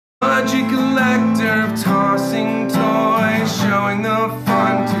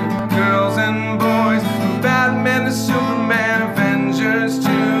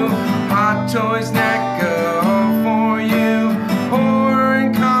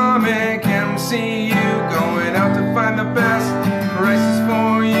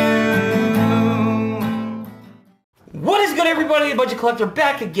Budget Collector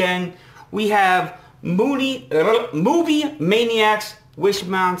back again. We have Movie Maniacs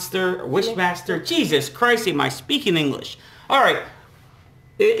Wishmaster. Jesus Christ, am I speaking English? Alright.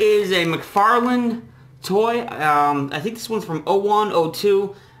 It is a McFarlane toy. I think this one's from 01,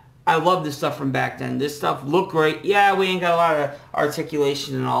 02. I love this stuff from back then. This stuff looked great. Yeah, we ain't got a lot of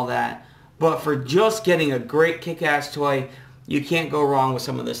articulation and all that. But for just getting a great kick-ass toy, you can't go wrong with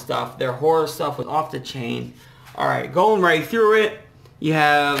some of this stuff. Their horror stuff was off the chain. Alright, going right through it, you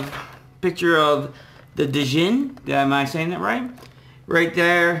have a picture of the Djinn. Am I saying that right? Right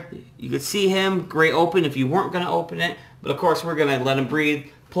there. You could see him. Great open if you weren't going to open it. But of course, we're going to let him breathe,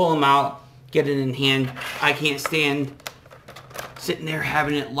 pull him out, get it in hand. I can't stand sitting there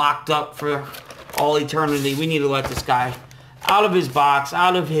having it locked up for all eternity. We need to let this guy out of his box,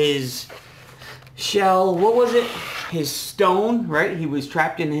 out of his shell. What was it? His stone, right? He was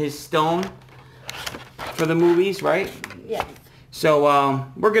trapped in his stone for the movies, right? Yeah. So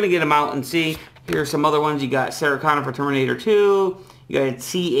we're going to get him out and see. Here's some other ones. You got Sarah Connor for Terminator 2. You got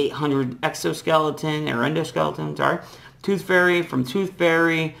C-800 exoskeleton, or endoskeleton, sorry. Tooth Fairy from Tooth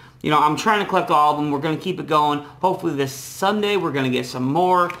Fairy. You know, I'm trying to collect all of them. We're going to keep it going. Hopefully this Sunday we're going to get some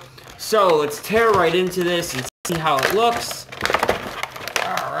more. So let's tear right into this and see how it looks.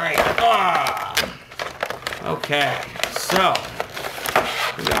 Alright. Okay. So,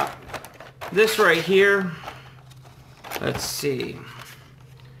 we got this right here. Let's see.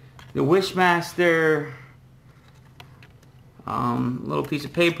 The Wishmaster. Little piece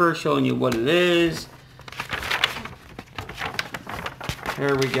of paper showing you what it is.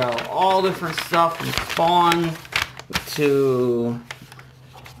 There we go. All different stuff from Spawn to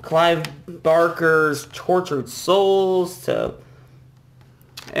Clive Barker's Tortured Souls to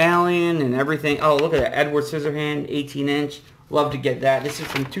Alien and everything. Oh, look at that. Edward Scissorhand, 18-inch. Love to get that. This is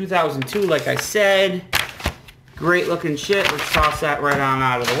from 2002, like I said. Great looking shit. Let's toss that right on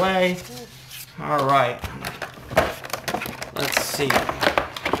out of the way. Alright. Let's see.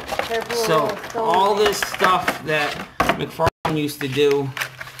 So, all this stuff that McFarlane used to do,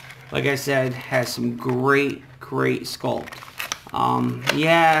 like I said, has some great sculpt.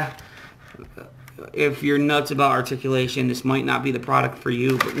 Yeah, if you're nuts about articulation, this might not be the product for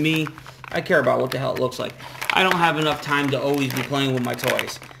you, but me, I care about what the hell it looks like. I don't have enough time to always be playing with my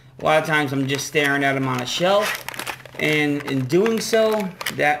toys. A lot of times I'm just staring at them on a shelf, and in doing so,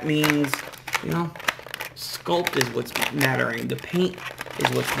 that means, you know, sculpt is what's mattering. The paint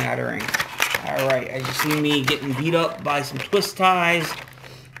is what's mattering. Alright, as you see me getting beat up by some twist ties.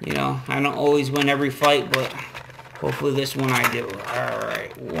 You know, I don't always win every fight, but hopefully this one I do.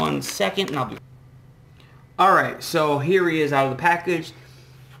 Alright, 1 second and I'll be... Alright, so here he is out of the package.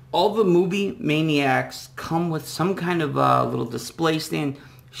 All the Movie Maniacs come with some kind of little display stand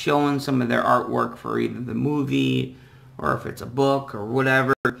showing some of their artwork for either the movie or if it's a book or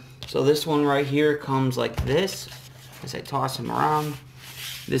whatever. So this one right here comes like this as I toss him around.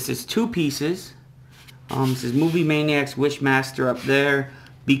 This is 2 pieces. This is Movie Maniacs Wishmaster up there.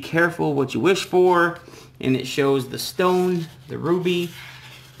 Be careful what you wish for. And it shows the stone, the ruby,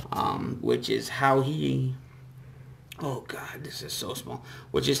 which is how he... Oh God, this is so small.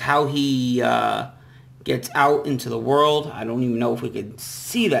 Which is how he gets out into the world. I don't even know if we can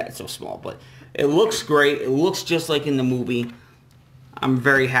see that, it's so small. But it looks great. It looks just like in the movie. I'm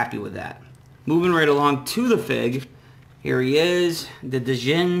very happy with that. Moving right along to the fig. Here he is, the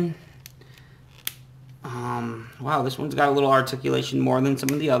Djinn. Wow, this one's got a little articulation more than some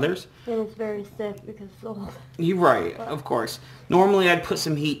of the others. And it's very stiff because it's old. You're right, of course. Normally I'd put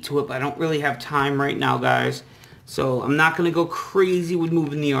some heat to it, but I don't really have time right now, guys. So I'm not going to go crazy with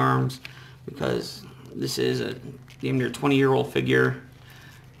moving the arms because this is a damn near 20-year-old figure.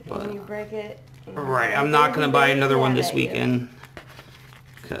 But when you break it... Right, I'm not going to buy another one this weekend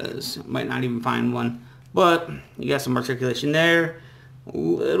because I might not even find one. But you got some articulation there. A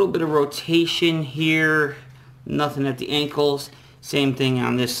little bit of rotation here. Nothing at the ankles. Same thing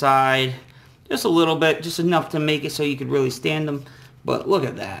on this side. Just a little bit. Just enough to make it so you could really stand them. But look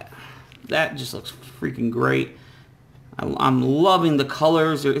at that. That just looks freaking great. I'm loving the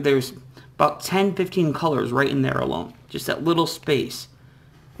colors. There's about 10, 15 colors right in there alone. Just that little space.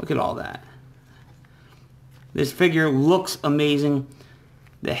 Look at all that. This figure looks amazing.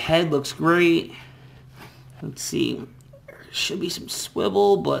 The head looks great. Let's see. There should be some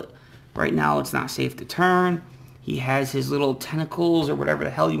swivel, but right now it's not safe to turn. He has his little tentacles, or whatever the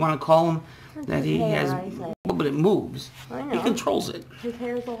hell you want to call them, that he has. But it moves. I know. He controls it. His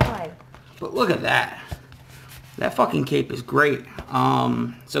hair is alive. But look at that. That fucking cape is great.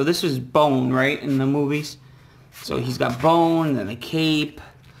 So this is Bone, right, in the movies. So he's got Bone, then a cape,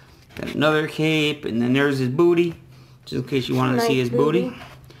 then another cape, and then there's his booty. just in case you wanted to see his Nice booty.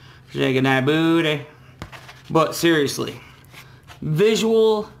 Shaking that booty. But seriously,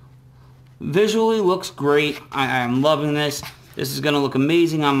 visually looks great. I'm loving this. This is going to look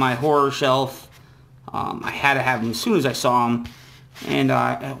amazing on my horror shelf. I had to have them as soon as I saw them. And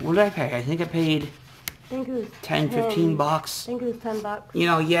what did I pay? I think I paid it was 10, 15 bucks. I think it was $10. You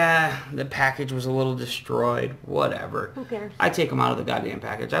know, yeah, the package was a little destroyed. Whatever. Who cares? I take them out of the goddamn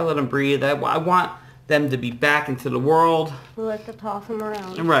package. I let them breathe. I want them to be back into the world. We like to toss them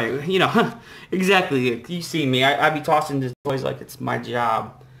around. Right, you know, exactly. You see me. I be tossing these toys like it's my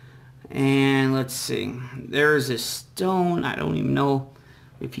job. And let's see. There's a stone. I don't even know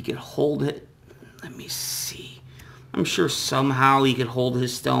if he could hold it. Let me see. I'm sure somehow he could hold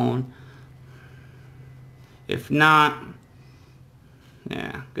his stone. If not,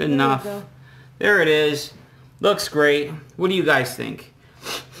 yeah, good enough. There it is. Looks great. What do you guys think?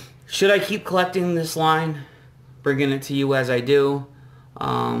 Should I keep collecting this line? Bringing it to you as I do.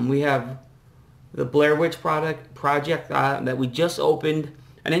 We have the Blair Witch project that we just opened.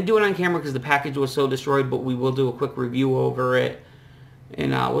 I didn't do it on camera because the package was so destroyed, but we will do a quick review over it.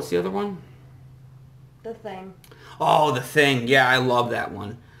 And what's the other one? The Thing. Oh, The Thing. Yeah, I love that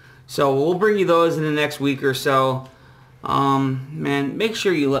one. So we'll bring you those in the next week or so. Man, make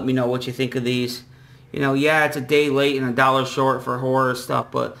sure you let me know what you think of these. You know, yeah, it's a day late and $1 short for horror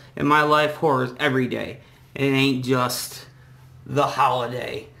stuff, but in my life, horror is every day. It ain't just the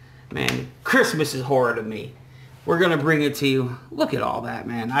holiday. Man, Christmas is horror to me. We're going to bring it to you. Look at all that,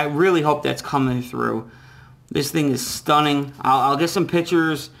 man. I really hope that's coming through. This thing is stunning. I'll get some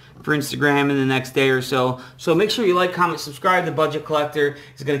pictures for Instagram in the next day or so. So make sure you like, comment, subscribe. The Budget Collector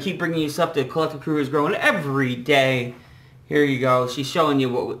is going to keep bringing you stuff. The collector crew is growing every day. Here you go. She's showing you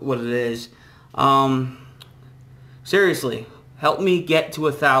what it is. Seriously, help me get to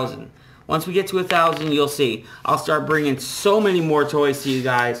 1,000. Once we get to 1,000, you'll see. I'll start bringing so many more toys to you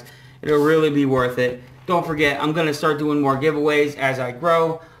guys. It'll really be worth it. Don't forget, I'm going to start doing more giveaways as I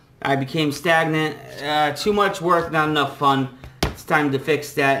grow. I became stagnant. Too much work, not enough fun. It's time to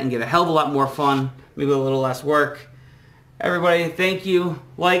fix that and get a hell of a lot more fun. Maybe a little less work. Everybody, thank you.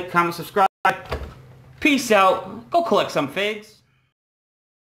 Like, comment, subscribe. Peace out. Go collect some figs.